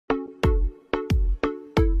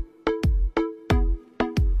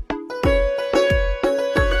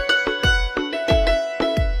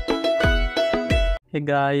Hey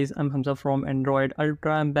guys, I'm Hamza from Android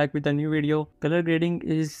Ultra. I'm back with a new video. Color grading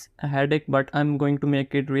is a headache, but I'm going to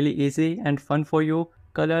make it really easy and fun for you.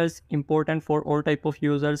 Colors important for all type of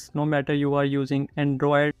users, no matter you are using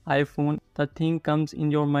Android, iPhone. The thing comes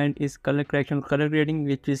in your mind is color correction, color grading,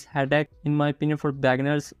 which is headache in my opinion for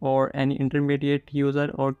beginners or any intermediate user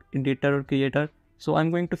or editor or creator. So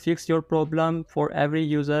I'm going to fix your problem for every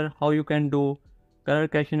user, how you can do color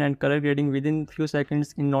correction and color grading within few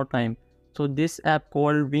seconds in no time. So this app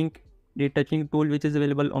called Wink retouching tool, which is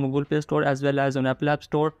available on Google Play Store as well as on Apple App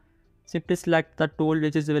Store. Simply select the tool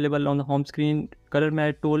which is available on the home screen, color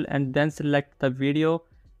matte tool, and then select the video,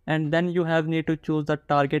 and then you have need to choose the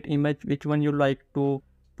target image, which one you like to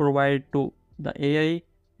provide to the AI,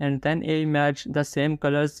 and then AI match the same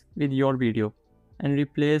colors with your video and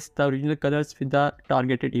replace the original colors with the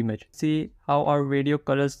targeted image. See how our video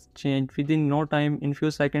colors change within no time, in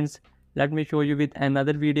few seconds. Let me show you with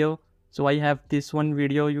another video. So I have this one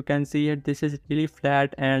video, you can see it, this is really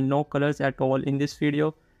flat and no colors at all in this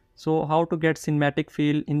video. So how to get cinematic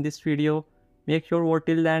feel in this video, make sure watch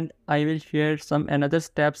till the end. I will share some another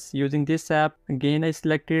steps using this app. Again I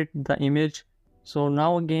selected the image. So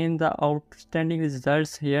now again the outstanding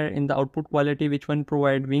results here in the output quality, which one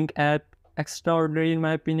provide Wink app. Extraordinary in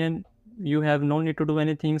my opinion. You have no need to do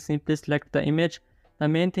anything, simply select the image. The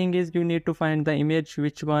main thing is you need to find the image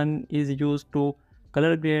which one is used to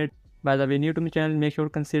color grade. By the way, new to my channel, make sure to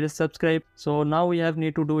consider subscribe. So now we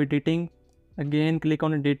need to do editing. Again click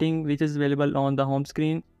on editing, which is available on the home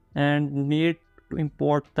screen, and need to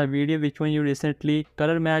import the video which one you recently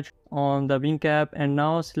color match on the Wink app, and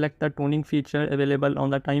now select the tuning feature available on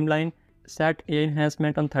the timeline. Set AI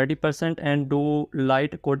enhancement on 30% and do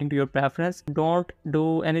light according to your preference. Don't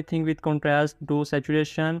do anything with contrast, do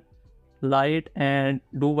saturation, light, and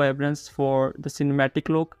do vibrance for the cinematic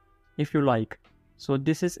look if you like. So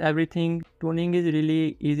this is everything. Tuning is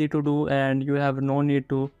really easy to do and you have no need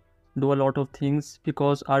to do a lot of things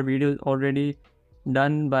because our video is already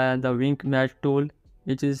done by the Wink match tool,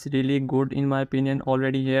 which is really good in my opinion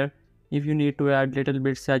already here. If you need to add little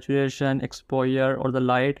bit saturation, exposure or the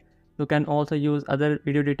light, you can also use other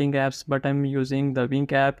video editing apps, but I'm using the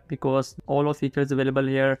Wink app because all of features available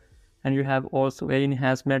here, and you have also a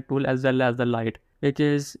enhancement tool as well as the light, which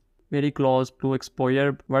is very close to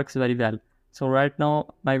exposure, works very well. So right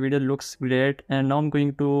now my video looks great, and now I'm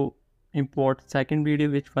going to import second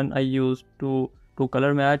video which one I used to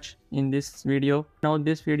color match in this video. Now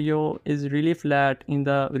this video is really flat in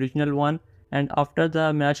the original one, and after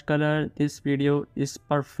the match color this video is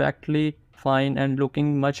perfectly fine and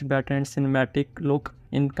looking much better and cinematic look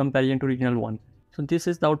in comparison to original one. So this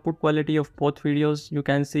is the output quality of both videos. You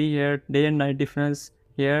can see here day and night difference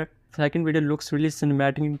here. Second video looks really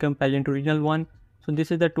cinematic in comparison to original one. So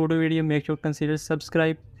this is the total video. Make sure to consider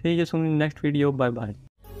subscribe. See you soon in the next video. Bye bye.